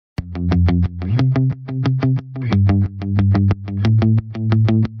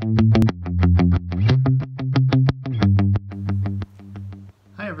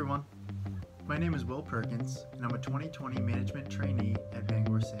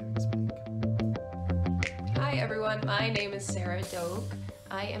everyone, my name is Sarah Doak.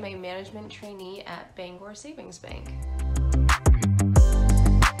 I am a management trainee at Bangor Savings Bank.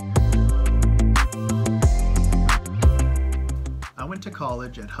 I went to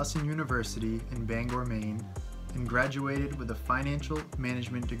college at Husson University in Bangor, Maine, and graduated with a financial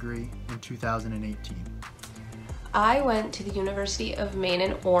management degree in 2018. I went to the University of Maine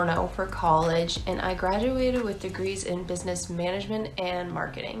in Orono for college, and I graduated with degrees in business management and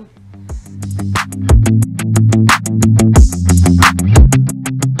marketing.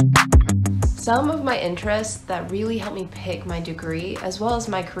 Some of my interests that really helped me pick my degree, as well as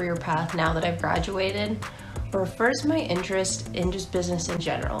my career path now that I've graduated, were first my interest in just business in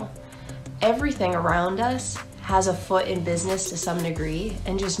general. Everything around us has a foot in business to some degree,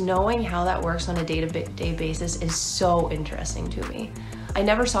 and just knowing how that works on a day-to-day basis is so interesting to me. I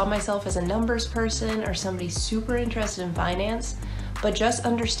never saw myself as a numbers person or somebody super interested in finance, but just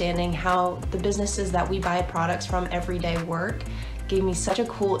understanding how the businesses that we buy products from every day work gave me such a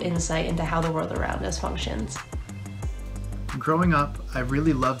cool insight into how the world around us functions. Growing up, I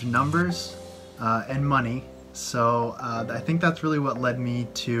really loved numbers and money, so I think that's really what led me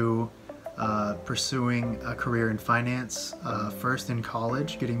to pursuing a career in finance, first in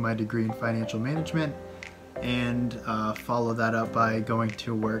college, getting my degree in financial management, and follow that up by going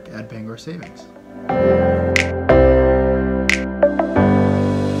to work at Bangor Savings.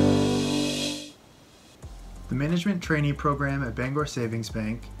 The Management Trainee program at Bangor Savings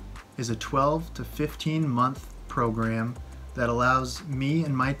Bank is a 12 to 15 month program that allows me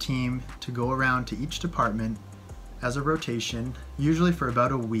and my team to go around to each department as a rotation, usually for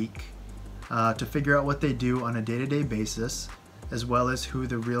about a week, to figure out what they do on a day-to-day basis, as well as who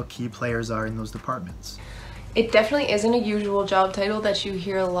the real key players are in those departments. It definitely isn't a usual job title that you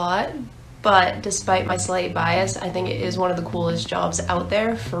hear a lot, but despite my slight bias, I think it is one of the coolest jobs out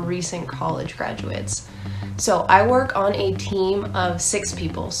there for recent college graduates. So I work on a team of 6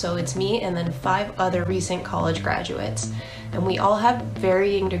 people, so it's me and then 5 other recent college graduates. And we all have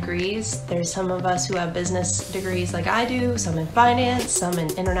varying degrees. There's some of us who have business degrees like I do, some in finance, some in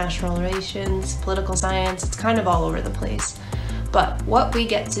international relations, political science. It's kind of all over the place. But what we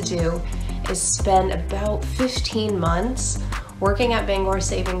get to do is spend about 15 months working at Bangor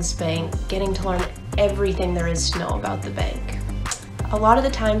Savings Bank, getting to learn everything there is to know about the bank. A lot of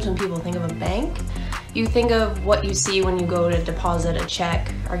the times when people think of a bank, you think of what you see when you go to deposit a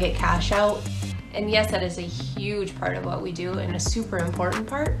check or get cash out. And yes, that is a huge part of what we do and a super important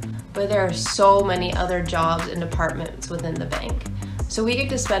part, but there are so many other jobs and departments within the bank. So we get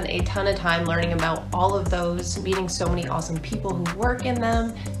to spend a ton of time learning about all of those, meeting so many awesome people who work in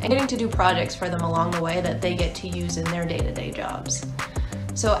them, and getting to do projects for them along the way that they get to use in their day-to-day jobs.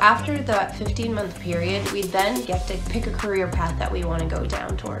 So after that 15-month period, we then get to pick a career path that we want to go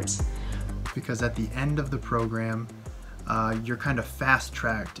down towards. Because at the end of the program, you're kind of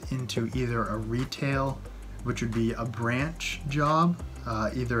fast-tracked into either a retail, which would be a branch job,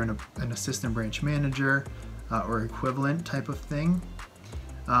 either an assistant branch manager or equivalent type of thing,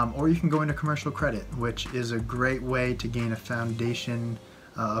 or you can go into commercial credit, which is a great way to gain a foundation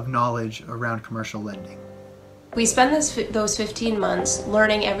of knowledge around commercial lending. We spend those 15 months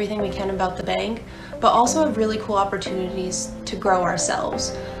learning everything we can about the bank, but also have really cool opportunities to grow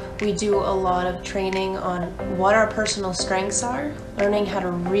ourselves. We do a lot of training on what our personal strengths are, learning how to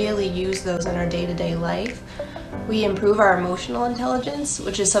really use those in our day-to-day life. We improve our emotional intelligence,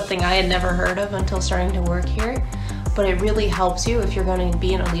 which is something I had never heard of until starting to work here, but it really helps you if you're going to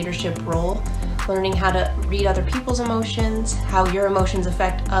be in a leadership role, learning how to read other people's emotions, how your emotions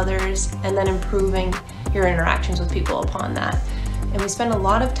affect others, and then improving your interactions with people upon that. And we spend a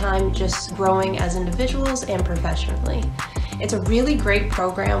lot of time just growing as individuals and professionally. It's a really great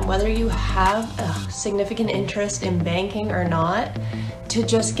program, whether you have a significant interest in banking or not, to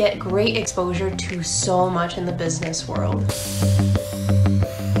just get great exposure to so much in the business world.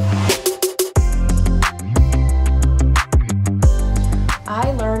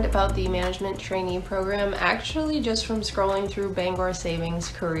 I learned about the Management Trainee program actually just from scrolling through Bangor Savings'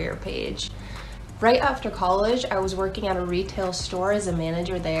 career page. Right after college, I was working at a retail store as a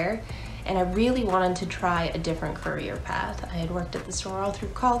manager there, and I really wanted to try a different career path. I had worked at the store all through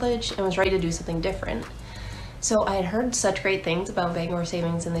college and was ready to do something different. So I had heard such great things about Bangor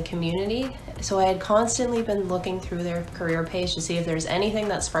Savings in the community, so I had constantly been looking through their career page to see if there's anything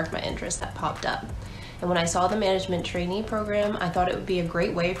that sparked my interest that popped up. And when I saw the Management Trainee program, I thought it would be a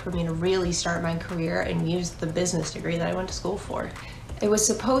great way for me to really start my career and use the business degree that I went to school for. It was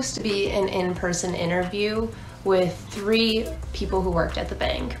supposed to be an in-person interview, with 3 people who worked at the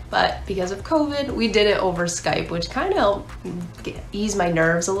bank. But because of COVID, we did it over Skype, which kind of helped ease my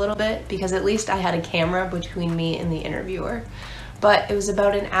nerves a little bit because at least I had a camera between me and the interviewer. But it was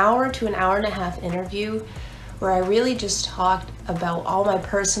about an hour to an hour and a half interview where I really just talked about all my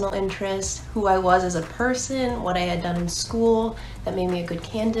personal interests, who I was as a person, what I had done in school that made me a good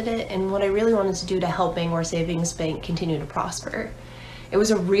candidate, and what I really wanted to do to help Bangor Savings Bank continue to prosper. It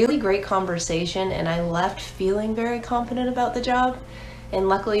was a really great conversation and I left feeling very confident about the job. And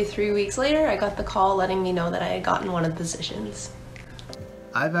luckily 3 weeks later, I got the call letting me know that I had gotten one of the positions.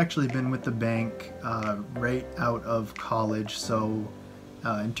 I've actually been with the bank right out of college, so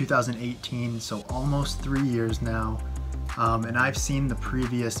in 2018, so almost 3 years now. And I've seen the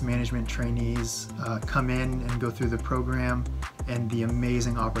previous management trainees come in and go through the program and the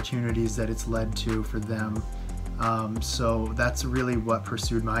amazing opportunities that it's led to for them. So that's really what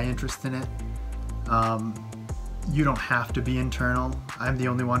pursued my interest in it. You don't have to be internal. I'm the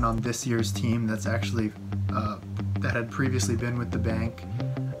only one on this year's team that's actually that had previously been with the bank.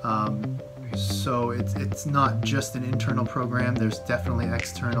 So it's not just an internal program. There's definitely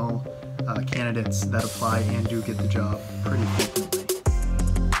external candidates that apply and do get the job pretty frequently.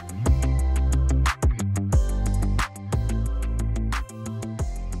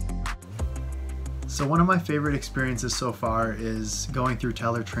 So one of my favorite experiences so far is going through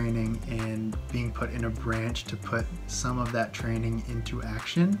teller training and being put in a branch to put some of that training into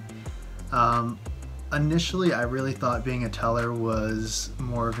action. Initially, I really thought being a teller was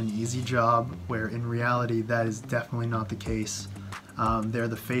more of an easy job, where in reality that is definitely not the case. They're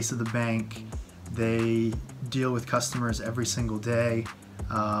the face of the bank. They deal with customers every single day.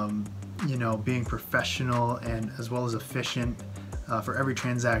 You know, being professional and as well as efficient for every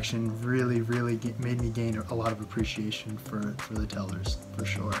transaction really made me gain a lot of appreciation for the tellers, for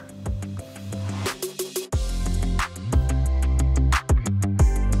sure.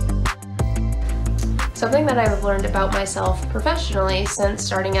 Something that I've learned about myself professionally since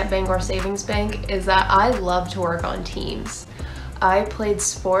starting at Bangor Savings Bank is that I love to work on teams. I played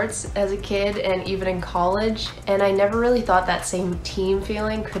sports as a kid and even in college, and I never really thought that same team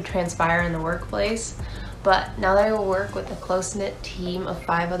feeling could transpire in the workplace. But now that I work with a close-knit team of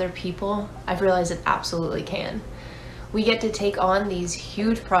 5 other people, I've realized it absolutely can. We get to take on these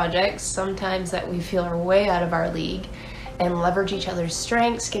huge projects, sometimes that we feel are way out of our league, and leverage each other's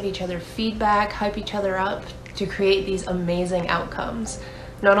strengths, give each other feedback, hype each other up to create these amazing outcomes.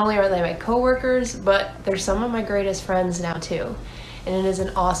 Not only are they my coworkers, but they're some of my greatest friends now too. And it is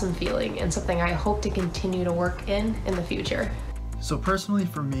an awesome feeling and something I hope to continue to work in the future. So personally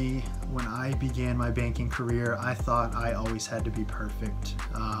for me, when I began my banking career, I thought I always had to be perfect.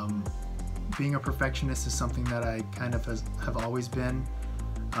 Being a perfectionist is something that I kind of have always been.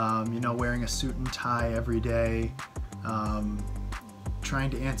 You know, wearing a suit and tie every day, trying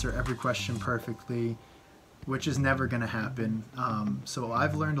to answer every question perfectly, which is never going to happen. So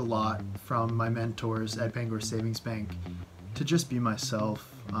I've learned a lot from my mentors at Bangor Savings Bank to just be myself.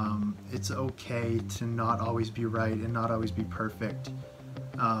 It's okay to not always be right and not always be perfect.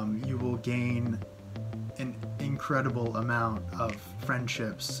 You will gain an incredible amount of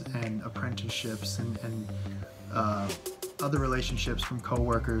friendships and apprenticeships and other relationships from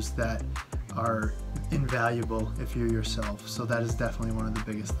coworkers that are invaluable if you're yourself. So that is definitely one of the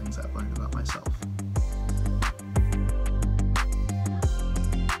biggest things I've learned about myself.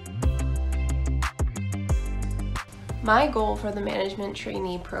 My goal for the Management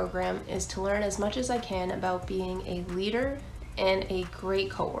Trainee program is to learn as much as I can about being a leader and a great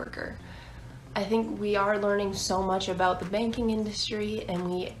coworker. I think we are learning so much about the banking industry and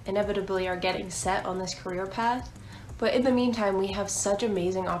we inevitably are getting set on this career path. But in the meantime, we have such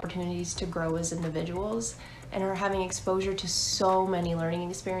amazing opportunities to grow as individuals and are having exposure to so many learning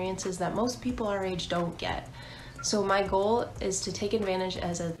experiences that most people our age don't get. So my goal is to take advantage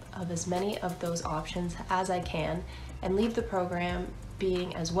of as many of those options as I can and leave the program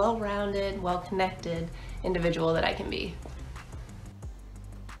being as well-rounded, well-connected individual that I can be.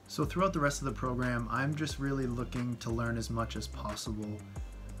 So throughout the rest of the program, I'm just really looking to learn as much as possible.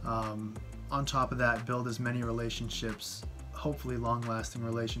 On top of that, build as many relationships, hopefully long-lasting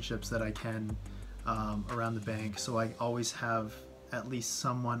relationships that I can around the bank, so I always have at least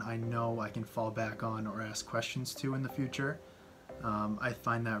someone I know I can fall back on or ask questions to in the future. I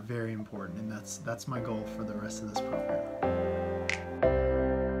find that very important, and that's my goal for the rest of this program.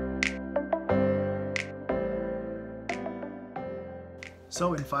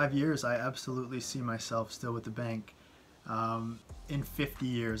 So in 5 years, I absolutely see myself still with the bank. In 50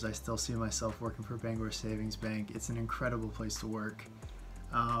 years, I still see myself working for Bangor Savings Bank. It's an incredible place to work.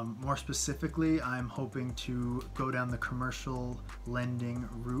 More specifically, I'm hoping to go down the commercial lending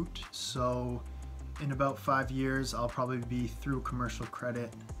route. So in about 5 years, I'll probably be through commercial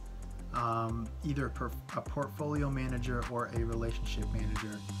credit, either a portfolio manager or a relationship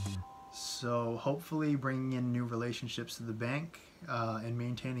manager. So hopefully bringing in new relationships to the bank and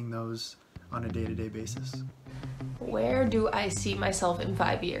maintaining those on a day-to-day basis. Where do I see myself in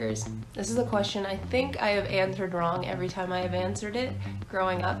 5 years? This is a question I think I have answered wrong every time I have answered it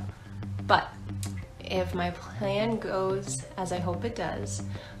growing up. But if my plan goes as I hope it does,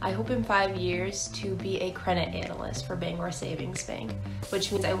 I hope in 5 years to be a credit analyst for Bangor Savings Bank,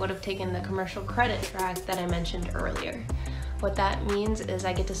 which means I would have taken the commercial credit track that I mentioned earlier. What that means is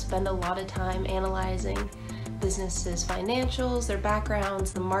I get to spend a lot of time analyzing businesses' financials, their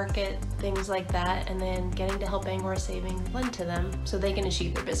backgrounds, the market, things like that, and then getting to help Bangor Savings lend to them so they can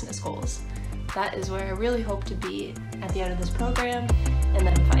achieve their business goals. That is where I really hope to be at the end of this program and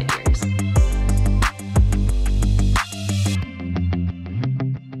then in 5 years.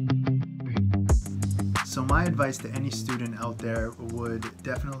 So my advice to any student out there would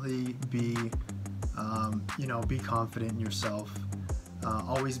definitely be, be confident in yourself.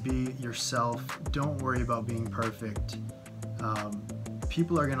 Always be yourself. Don't worry about being perfect.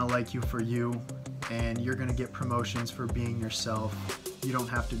 People are gonna like you for you, and you're gonna get promotions for being yourself. You don't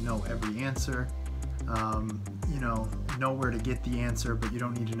have to know every answer. Know where to get the answer, but you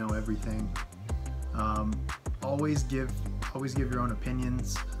don't need to know everything. Always give your own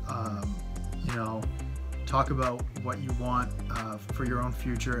opinions. Talk about what you want for your own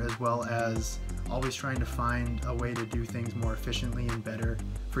future, as well as always trying to find a way to do things more efficiently and better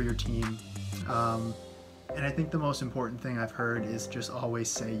for your team. And I think the most important thing I've heard is just always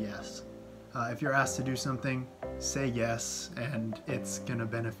say yes. If you're asked to do something, say yes, and it's gonna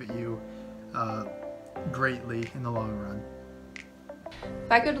benefit you greatly in the long run.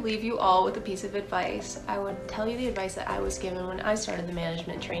 If I could leave you all with a piece of advice, I would tell you the advice that I was given when I started the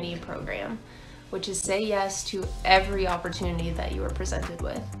Management Trainee program, which is say yes to every opportunity that you are presented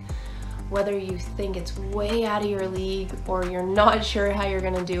with. Whether you think it's way out of your league or you're not sure how you're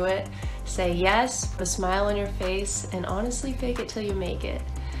gonna do it, say yes, put a smile on your face, and honestly fake it till you make it.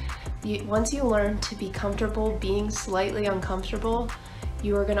 Once you learn to be comfortable being slightly uncomfortable,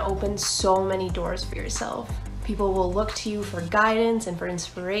 you are gonna open so many doors for yourself. People will look to you for guidance and for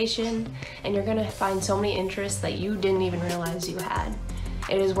inspiration, and you're gonna find so many interests that you didn't even realize you had.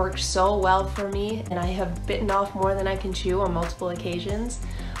 It has worked so well for me, and I have bitten off more than I can chew on multiple occasions,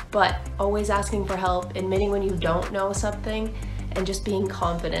 but always asking for help, admitting when you don't know something, and just being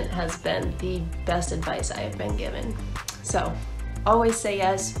confident has been the best advice I have been given. So always say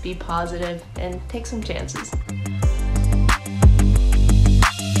yes, be positive, and take some chances.